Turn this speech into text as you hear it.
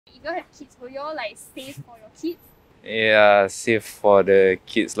you don't have kids, will you all like save for your kids? Yeah, save for the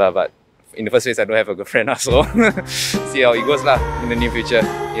kids lah, but in the first place I don't have a girlfriend lah, so see how it goes lah in the near future.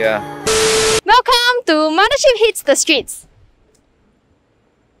 Yeah. Welcome to Mothership Hits the Streets.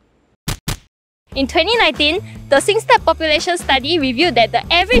 In 2019, the SingStat population study revealed that the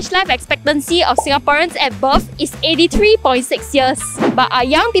average life expectancy of Singaporeans at birth is 83.6 years. But are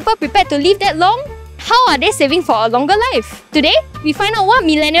young people prepared to live that long? How are they saving for a longer life? Today, we find out what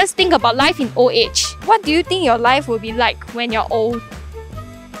millennials think about life in old age. What do you think your life will be like when you're old?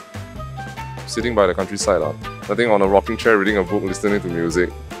 Sitting by the countryside, I think on a rocking chair, reading a book, listening to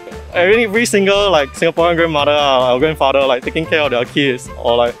music. Every single Singaporean grandmother or grandfather taking care of their kids,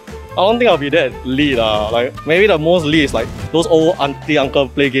 or I don't think I'll be that lead. Maybe the most lead is those old auntie uncle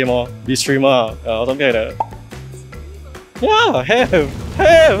play game or be streamer or something like that.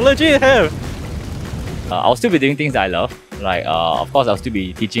 Yeah, legit have. I'll still be doing things that I love. Of course, I'll still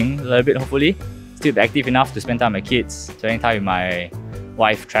be teaching a little bit, hopefully. Still be active enough to spend time with my kids, spending time with my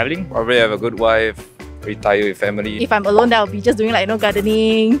wife, traveling. Probably have a good wife, retire with family. If I'm alone, then I'll be just doing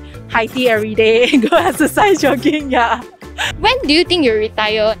gardening, high tea every day, go exercise, jogging, yeah. When do you think you'll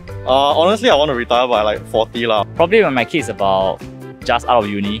retire? Honestly, I want to retire by 40 lah. Probably when my kids about just out of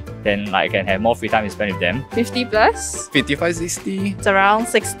uni, then I can have more free time to spend with them. 50 plus? 55, 60? It's around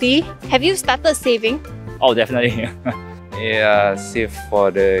 60. Have you started saving? Oh, definitely. Yeah, save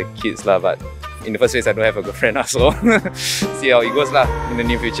for the kids lah, but in the first place I don't have a girlfriend lah, so see how it goes lah in the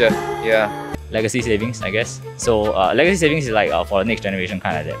near future. Yeah. Legacy savings, I guess. So legacy savings is for the next generation,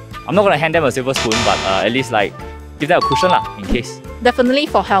 kind of like that. I'm not gonna hand them a silver spoon, but at least give them a cushion lah, in case. Definitely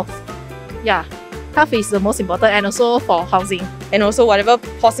for health. Yeah, health is the most important, and also for housing. And also whatever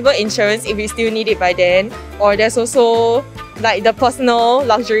possible insurance if we still need it by then. Or there's also the personal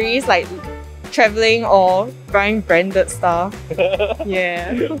luxuries traveling or buying branded stuff.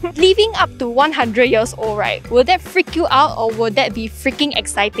 Yeah. Living up to 100 years old, right? Will that freak you out or will that be freaking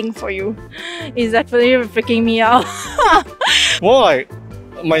exciting for you? It's definitely freaking me out. More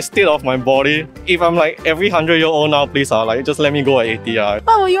my state of my body. If I'm every 100-year-old now, please just let me go at 80.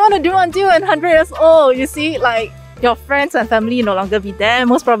 What will you want to do until 100 years old? You see, your friends and family no longer be there,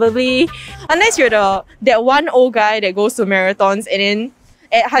 most probably. Unless you're that one old guy that goes to marathons and then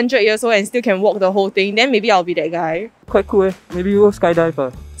at 100 years old and still can walk the whole thing, then maybe I'll be that guy. Quite cool. Maybe we'll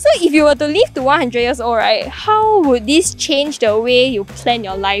skydive. So if you were to live to 100 years old, right, how would this change the way you plan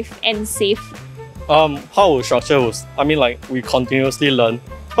your life and save? How we structure was, we continuously learn.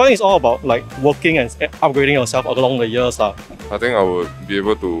 I think it's all about working and upgrading yourself along the years. I think I would be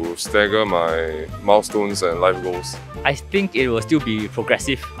able to stagger my milestones and life goals. I think it will still be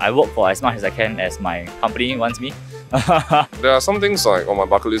progressive. I work for as much as I can as my company wants me. There are some things on my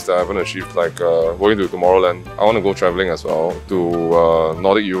bucket list that I haven't achieved, going to Tomorrowland. I want to go traveling as well to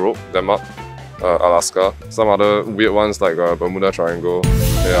Nordic Europe, Denmark, Alaska. Some other weird ones Bermuda Triangle.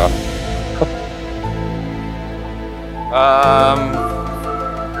 Yeah.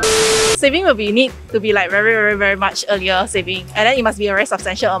 Saving will need to be very much earlier saving, and then it must be a very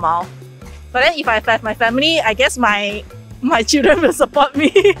substantial amount. But then if I have my family, I guess my children will support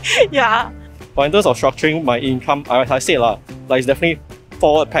me. Yeah. But in terms of structuring my income, I said it's definitely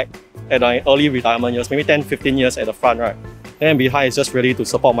forward packed at my early retirement years, maybe 10-15 years at the front, right? Then behind is just really to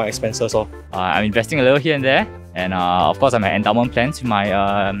support my expenses. I'm investing a little here and there, and of course I have endowment plans with my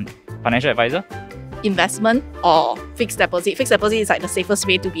financial advisor. Investment or fixed deposit. Fixed deposit is the safest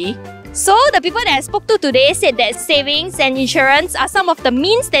way to be. So the people that I spoke to today said that savings and insurance are some of the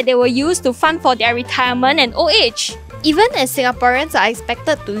means that they will use to fund for their retirement and old age. Even as Singaporeans are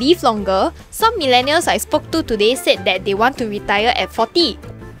expected to live longer, some millennials I spoke to today said that they want to retire at 40.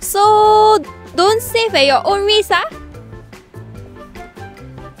 So don't save at your own risk,